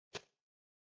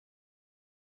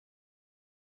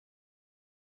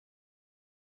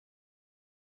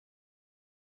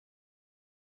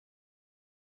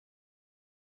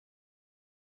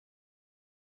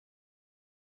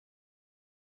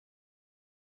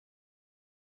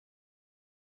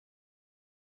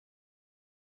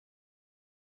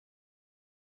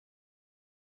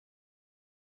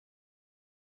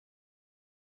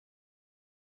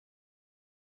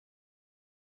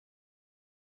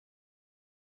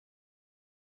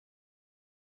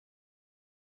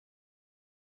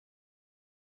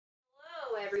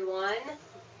Everyone,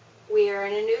 we are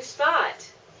in a new spot.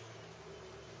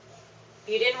 If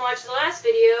you didn't watch the last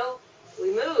video,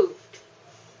 we moved.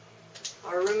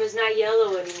 Our room is not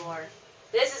yellow anymore.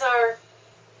 This is our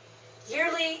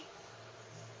yearly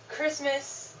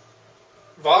Christmas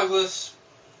Vlogmas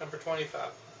number 25.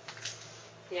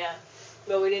 Yeah,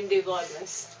 but we didn't do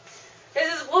Vlogmas.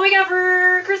 This is what we got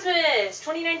for Christmas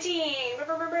 2019.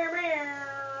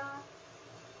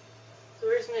 So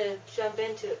we're just going to jump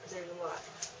into it because there's a lot.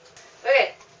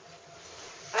 Okay.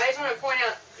 I just want to point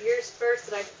out yours first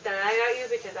that I got you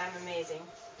because I'm amazing.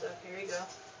 So here you go.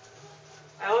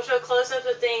 I will show close-ups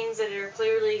of things that are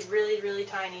clearly really, really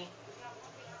tiny.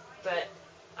 But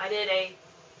I did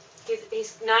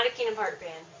he's not a Kingdom Hearts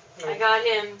fan. I got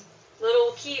him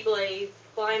little Keyblade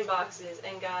blind boxes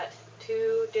and got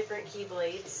 2 different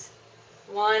Keyblades.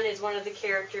 One is one of the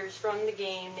characters from the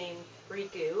game named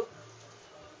Riku.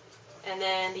 And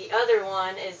then the other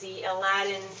one is the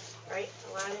Aladdin, right?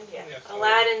 Aladdin? Yeah. Yes,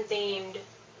 Aladdin themed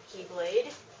Keyblade.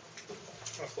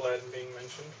 With Aladdin being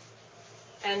mentioned.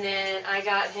 And then I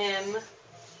got him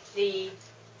the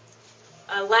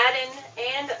Aladdin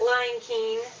and Lion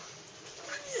King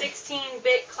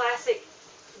 16-bit classic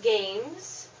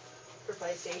games for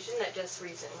PlayStation that just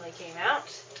recently came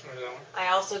out. I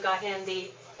also got him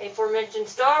the aforementioned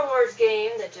Star Wars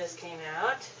game that just came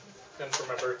out. And for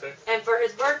my birthday. And for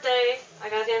his birthday, I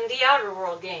got him the Outer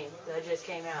World game that just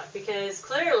came out. Because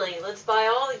clearly, let's buy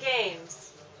all the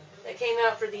games that came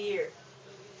out for the year.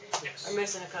 Yes. I'm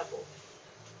missing a couple.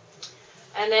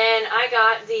 And then I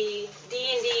got the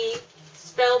D&D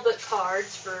spellbook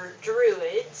cards for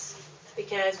druids.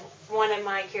 Because one of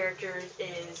my characters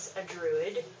is a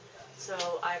druid. So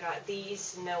I got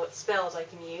these to know what spells I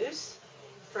can use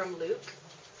from Luke.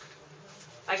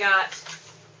 I got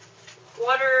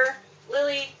water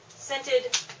lily scented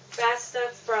bath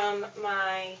stuff from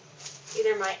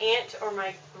either my aunt or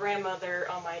my grandmother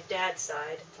on my dad's side.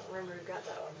 I don't remember who got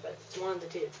that one, but it's one of the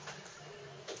two.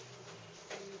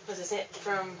 Was this it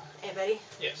from Aunt Betty?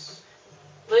 Yes.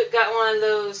 Luke got one of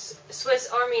those Swiss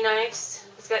Army knives.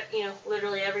 It's got,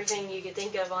 literally everything you could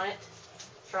think of on it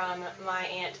from my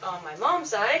aunt on my mom's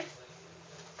side.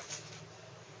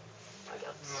 What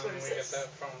else? What is we this? got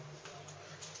that from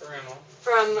Grandma.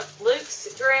 From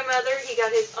Luke's grandmother, he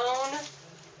got his own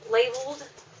labeled,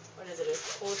 what is it, a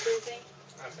toiletry thing?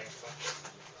 I think so.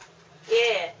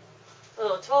 Yeah. A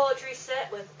little toiletry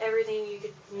set with everything you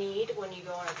could need when you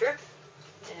go on a trip.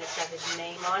 And it's got his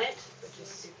name on it, which is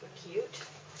super cute.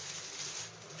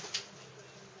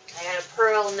 I got a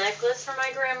pearl necklace for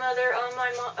my grandmother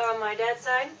on my dad's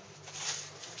side.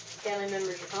 Family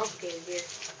members are complicated here.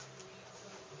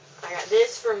 I got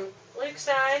this from Luke's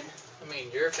side. I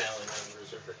mean, your family members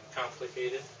are freaking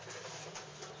complicated.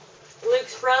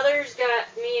 Luke's brothers got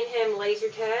me and him laser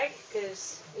tag,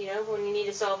 because, when you need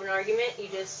to solve an argument, you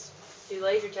just do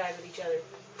laser tag with each other.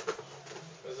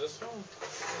 Is this one? I'm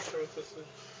not sure what this is.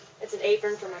 It's an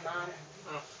apron for my mom.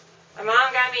 Oh. My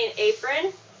mom got me an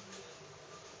apron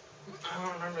I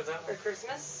don't remember that for one.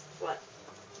 Christmas. What?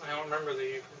 I don't remember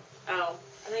the apron. Oh,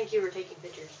 I think you were taking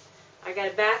pictures. I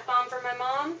got a bath bomb for my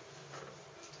mom.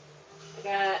 I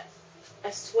got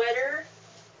a sweater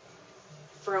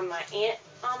from my aunt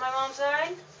on my mom's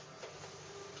side.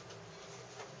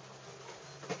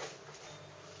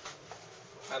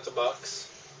 That's a box.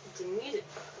 It's a music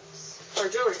box. Or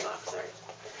jewelry box, sorry.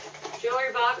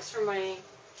 Jewelry box from my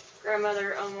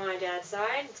grandmother on my dad's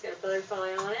side. It's got a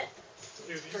butterfly on it.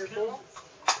 It's purple.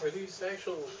 Are these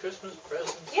actual Christmas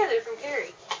presents? Yeah, they're from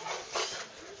Carrie.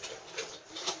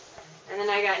 And then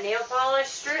I got nail polish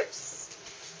strips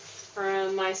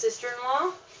from my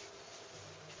sister-in-law.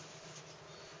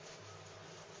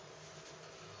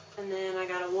 And then I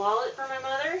got a wallet for my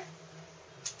mother.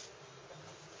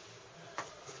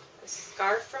 A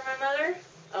scarf for my mother.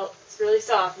 Oh, it's really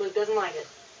soft. Luke doesn't like it.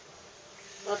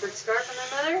 Leopard scarf for my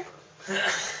mother.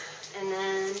 And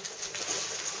then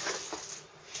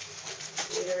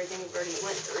here's everything we've already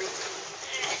went through.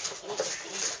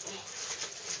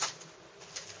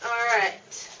 Alright.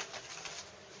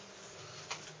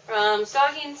 From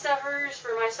stocking stuffers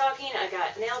for my stocking, I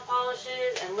got nail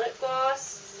polishes and lip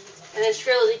gloss. And this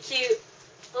really cute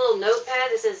little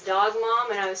notepad that says Dog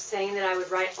Mom, and I was saying that I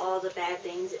would write all the bad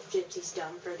things that Gypsy's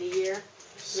done for the year.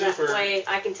 Super. That way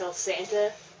I can tell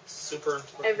Santa Super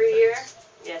important every year. things.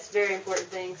 Yes, very important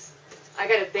things. I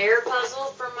got a bear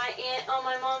puzzle from my aunt on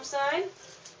my mom's side.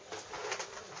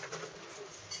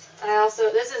 I also,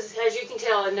 this is, as you can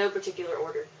tell, in no particular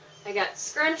order. I got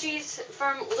scrunchies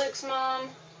from Luke's mom.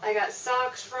 I got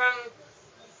socks from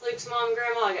Luke's mom and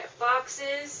grandma. I got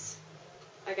foxes.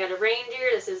 I got a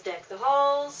reindeer that says Deck the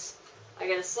Halls. I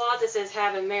got a sloth that says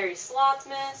 "Have a Merry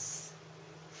Slothmas,"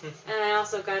 and I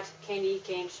also got candy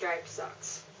cane striped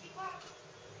socks.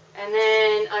 And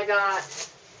then I got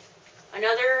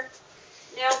another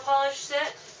nail polish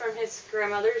set from his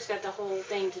grandmother. It's got the whole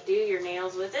thing to do your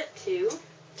nails with it too.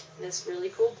 This really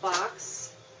cool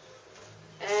box.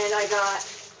 And I got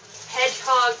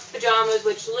hedgehog pajamas,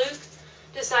 which Luke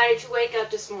decided to wake up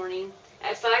this morning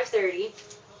at 5:30.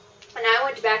 And I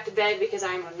went back to bed because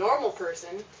I'm a normal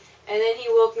person. And then he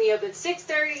woke me up at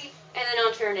 6:30, and then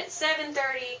I'll turn at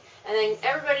 7:30, and then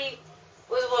everybody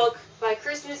was woke by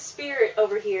Christmas spirit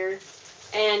over here.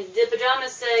 And the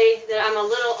pajamas say that I'm a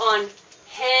little on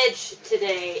hedge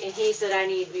today, and he said I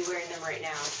need to be wearing them right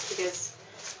now because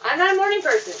I'm not a morning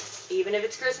person, even if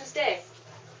it's Christmas Day.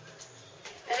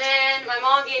 And then my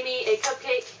mom gave me a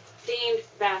cupcake-themed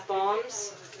bath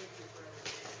bombs.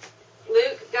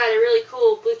 Luke got a really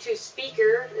cool Bluetooth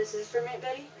speaker. This is from Aunt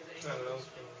Betty? I don't know.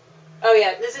 Oh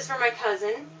yeah, this is for my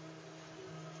cousin.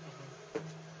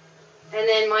 And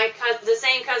then the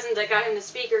same cousin that got him the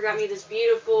speaker got me this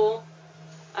beautiful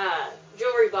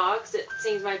jewelry box that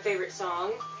sings my favorite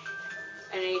song.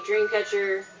 And a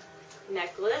Dreamcatcher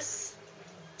necklace.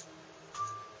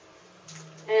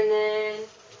 And then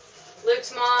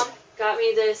Luke's mom got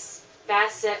me this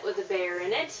bath set with a bear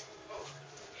in it.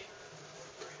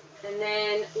 And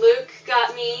then Luke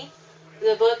got me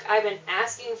the book I've been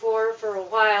asking for a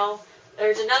while.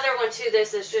 There's another one to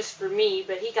this that's just for me,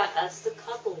 but he got us the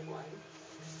couple one.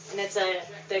 And it's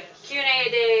the Q&A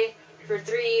day for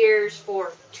 3 years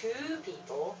for 2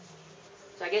 people.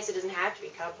 So I guess it doesn't have to be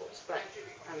couples, but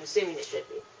I'm assuming it should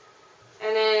be.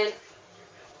 And then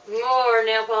more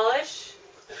nail polish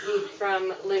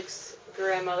from Luke's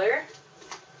grandmother.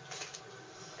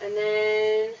 And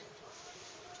then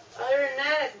other than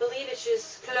that, I believe it's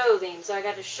just clothing. So I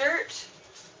got a shirt.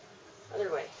 Other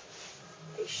way.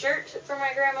 A shirt from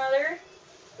my grandmother.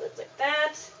 Looks like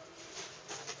that.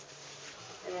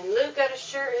 And then Luke got a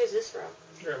shirt. Who's this from?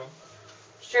 Grandma.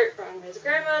 Shirt from his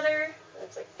grandmother.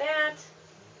 Looks like that.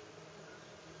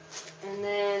 And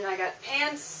then I got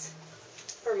pants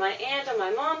for my aunt on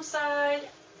my mom's side.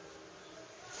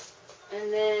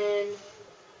 And then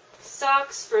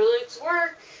socks for Luke's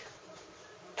work.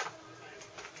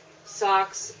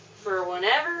 Socks for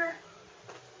whenever.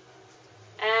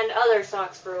 And other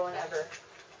socks for whenever.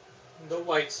 The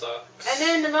white socks. And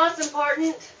then the most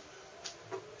important,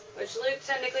 which Luke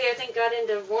technically I think got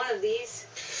into one of these.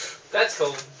 That's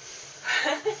cool.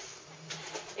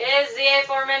 Is the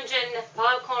aforementioned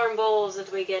popcorn bowls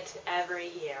that we get every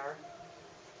year.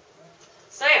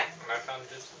 So yeah. And I found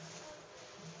Gypsy.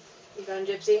 You found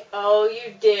Gypsy? Oh,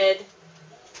 you did.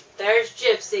 There's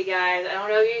Gypsy, guys. I don't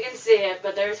know if you can see it,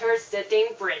 but there's her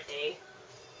sitting pretty.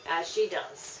 As she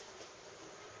does.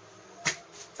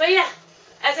 But yeah,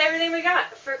 that's everything we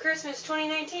got for Christmas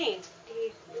 2019.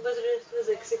 Was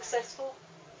it successful?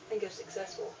 I think it was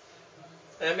successful.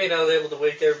 I mean, I was able to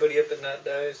wake everybody up and not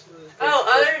die. So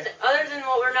oh, other than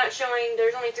what we're not showing,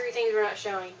 there's only 3 things we're not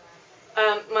showing.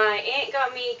 My aunt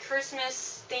got me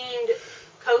Christmas-themed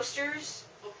coasters,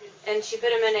 and she put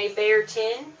them in a bear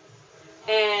tin.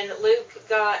 And Luke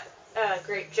got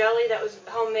grape jelly that was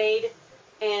homemade,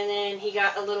 and then he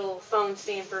got a little phone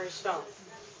stand for his phone.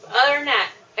 But other than that,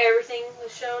 everything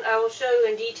was shown. I will show you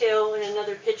in detail in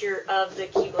another picture of the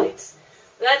Keyblades.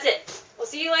 But that's it. We'll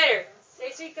see you later.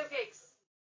 Stay sweet, cupcakes.